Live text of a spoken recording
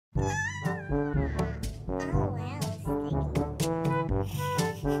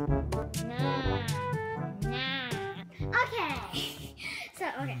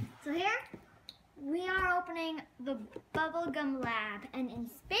doing the bubblegum lab, and in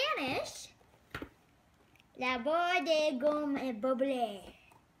Spanish, labor de gomme et bubbly,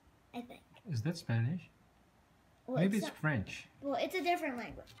 I think. Is that Spanish? Well, Maybe it's French. Well, it's a different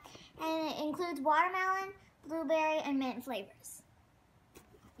language. And it includes watermelon, blueberry, and mint flavors.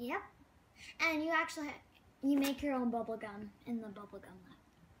 Yep. And you actually, you make your own bubble gum in the bubblegum lab.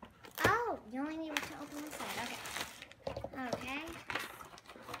 Oh, you only need to open this side. Okay. Okay.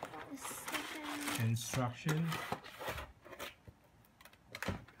 Instruction.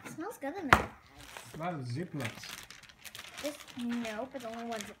 It smells good in there. A lot of Ziplocs. No, but only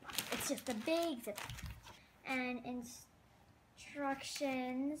one Ziploc. It's just a big Ziploc. And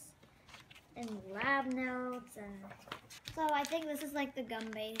instructions and lab notes, and so I think this is like the gum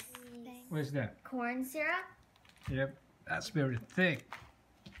base thing. What is that? Corn syrup. Yep, that's very thick.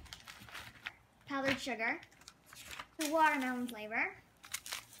 Powdered sugar. Watermelon flavor.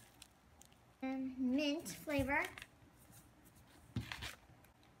 And mint flavor.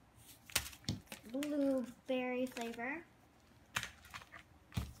 Blueberry flavor.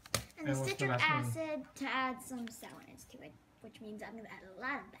 And the citric acid to add some sourness to it, which means I'm going to add a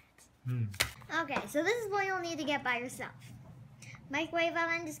lot of that. Okay, so this is what you'll need to get by yourself. Microwave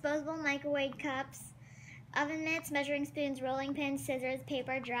oven, disposable microwave cups, oven mitts, measuring spoons, rolling pins, scissors,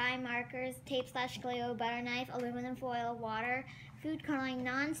 paper, dry markers, tape/glue, butter knife, aluminum foil, water, food coloring,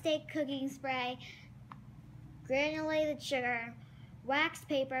 non-stick cooking spray, granulated sugar, waxed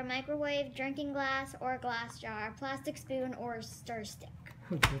paper, microwave, drinking glass or glass jar, plastic spoon or stir stick.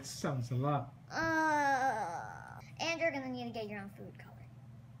 That sounds a lot. And you're going to need to get your own food coloring,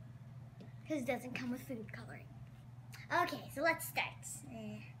 because it doesn't come with food coloring. Okay, so let's start.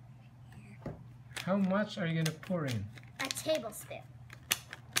 How much are you going to pour in? A tablespoon.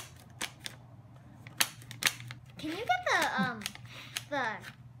 Can you get the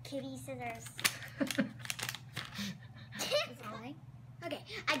kitty scissors? Okay,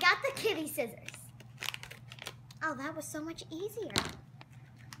 I got the kitty scissors. Oh, that was so much easier.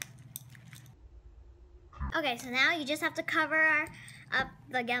 Okay, so now you just have to cover up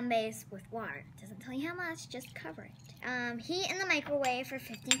the gum base with water. It doesn't tell you how much, just cover it. Heat in the microwave for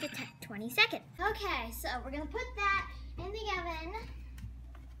 15 to 20 seconds. Okay, so we're gonna put that in the oven.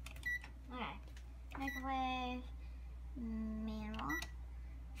 Okay, microwave, manual.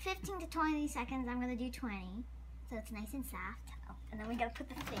 15 to 20 seconds, I'm gonna do 20, so it's nice and soft. Oh, and then we gotta put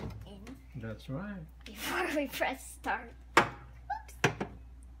the thing in. That's right. Before we press start.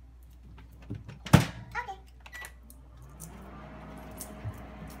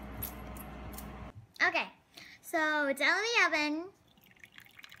 Okay, so it's out of the oven.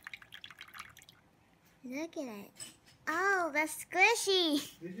 Look at it. Oh, that's squishy.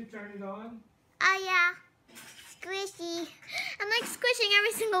 Did you turn it on? Oh yeah, squishy. I'm like squishing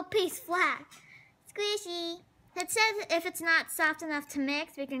every single piece flat. Squishy. It says if it's not soft enough to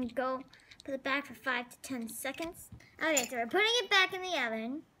mix, we can go put it back for 5 to 10 seconds. Okay, so we're putting it back in the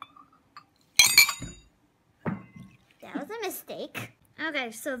oven. That was a mistake.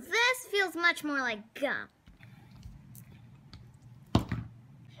 Okay, so this feels much more like gum.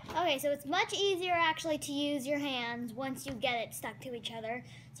 Okay, so it's much easier actually to use your hands once you get it stuck to each other.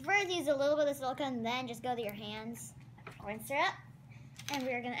 So first use a little bit of silicone, then just go to your hands. Corn syrup. And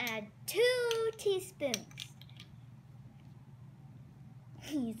we're gonna add 2 teaspoons.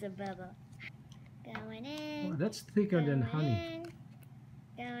 He's a bubble. Going in. Oh, that's thicker than honey.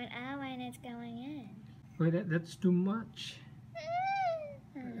 Going out and it's going in. Wait, that's too much.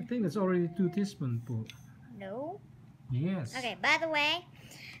 I think that's already 2 teaspoons. No. Yes. Okay, by the way,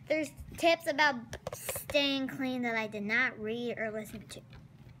 there's tips about staying clean that I did not read or listen to.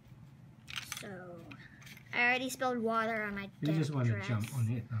 So, I already spilled water on my You just want dress. to jump on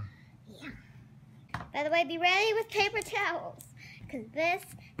it, huh? Yeah. By the way, be ready with paper towels, because this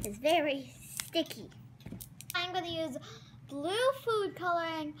is very sticky. I'm going to use blue food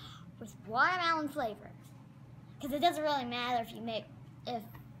coloring with watermelon flavor. Because it doesn't really matter if you make, if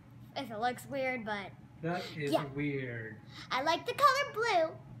it looks weird, but that is weird. I like the color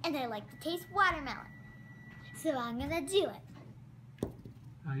blue, and I like the taste watermelon. So I'm gonna do it.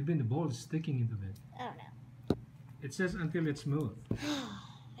 Even the bowl is sticking into it. Oh no. It says until it's smooth.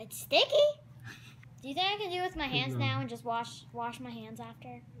 It's sticky. Do you think I can do it with my hands now and just wash my hands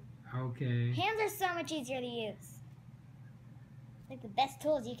after? Okay. Hands are so much easier to use. Like the best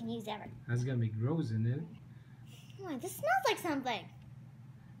tools you can use ever. That's gonna be gross, isn't it? Oh, this smells like something.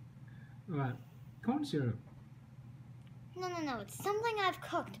 What? Corn syrup. No, it's something I've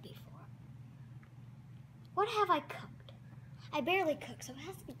cooked before. What have I cooked? I barely cook, so it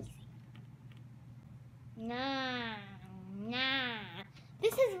has to be easy. Nah.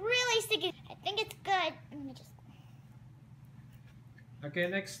 This is really sticky. I think it's good. Let me just... Okay,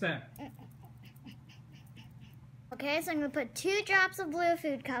 next step. Okay, so I'm going to put 2 drops of blue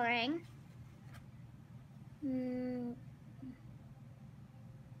food coloring. One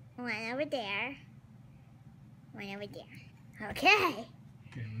over there. One over there. Okay.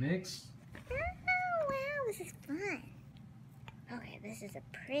 Okay, mix. Oh, wow, this is fun. Okay, this is a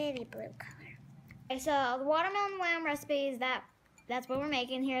pretty blue color. Okay, so the watermelon wham recipe is that's what we're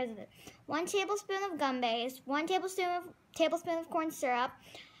making. Here's 1 tablespoon of gum base, 1 tablespoon of corn syrup,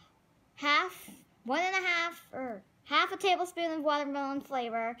 half a tablespoon of watermelon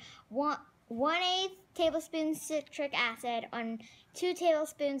flavor, 1/8 tablespoon citric acid, and 2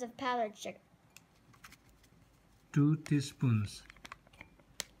 tablespoons of powdered sugar. 2 teaspoons.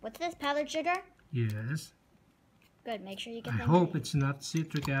 What's this, powdered sugar? Yes. Good, make sure you get I them hope ready. it's not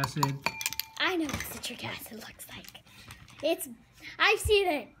citric acid. I know what citric acid looks like. I've seen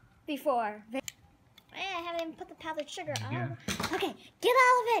it before. Hey, I haven't even put the powdered sugar on. Yeah. Okay, get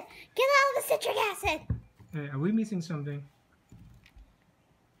all of it. Get all of the citric acid. Hey, are we missing something?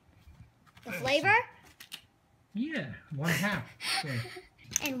 The flavor? Yeah, 1/2. Okay.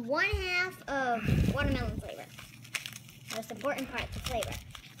 And 1/2 of watermelon flavor. Most important part, the flavor.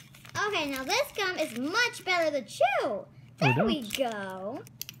 Okay, now this gum is much better to chew. There we go.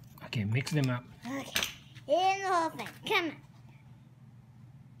 Okay, mix them up. Okay, in the whole thing. Come on.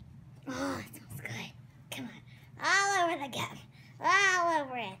 Oh, it smells good. Come on. All over the gum. All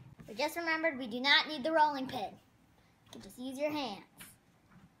over it. We just remembered we do not need the rolling pin. You can just use your hands.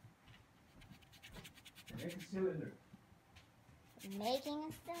 Make a cylinder. Making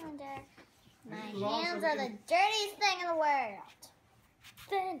a cylinder. My Make it long hands so we are the can- dirtiest thing in the world.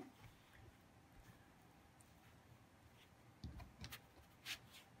 Then.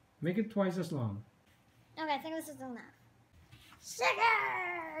 Make it twice as long. Okay, I think this is enough.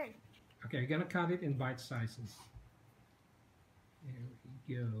 Sugar! Okay, we're gonna cut it in bite sizes. There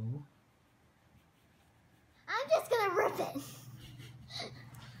we go. I'm just gonna rip it.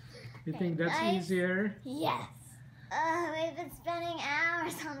 You Okay, think that's guys. easier? Yes. We've been spending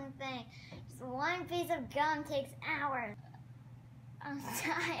hours on the thing. Just one piece of gum takes hours. I'm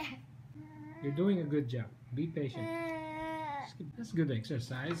tired. You're doing a good job. Be patient. That's good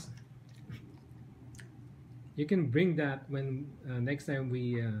exercise. You can bring that when next time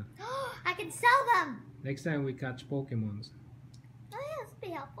we I can sell them. catch Pokemons. Oh yeah, this would be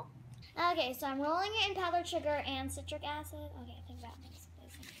helpful. Okay, so I'm rolling it in powdered sugar and citric acid. Okay, I think that makes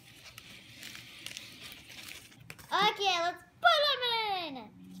sense. Okay, let's put them in.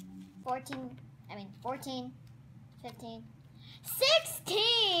 14, 15,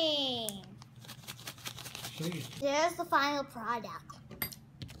 16. Please. There's the final product.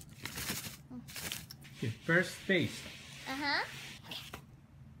 Okay, first taste. Uh-huh.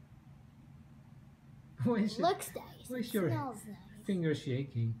 Why is it? Looks nice. Why is It your smells nice. finger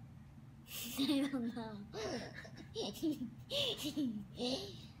shaking? I don't know.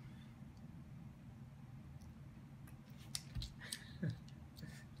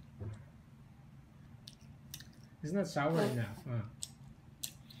 It's not sour enough, huh?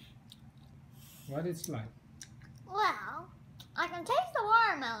 What it's like? Well, I can taste the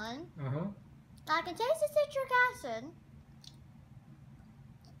watermelon. Uh-huh. I can taste the citric acid.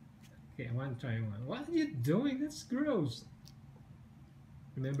 Okay, I want to try one. What are you doing? That's gross.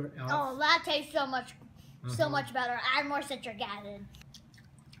 Remember Elf? Oh, that tastes so much Uh-huh. better. Add more citric acid.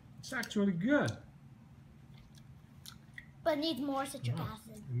 It's actually good. But it needs more citric Wow.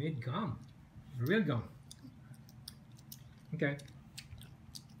 acid. We made gum. Real gum. Okay.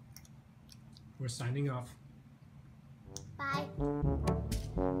 We're signing off. Bye.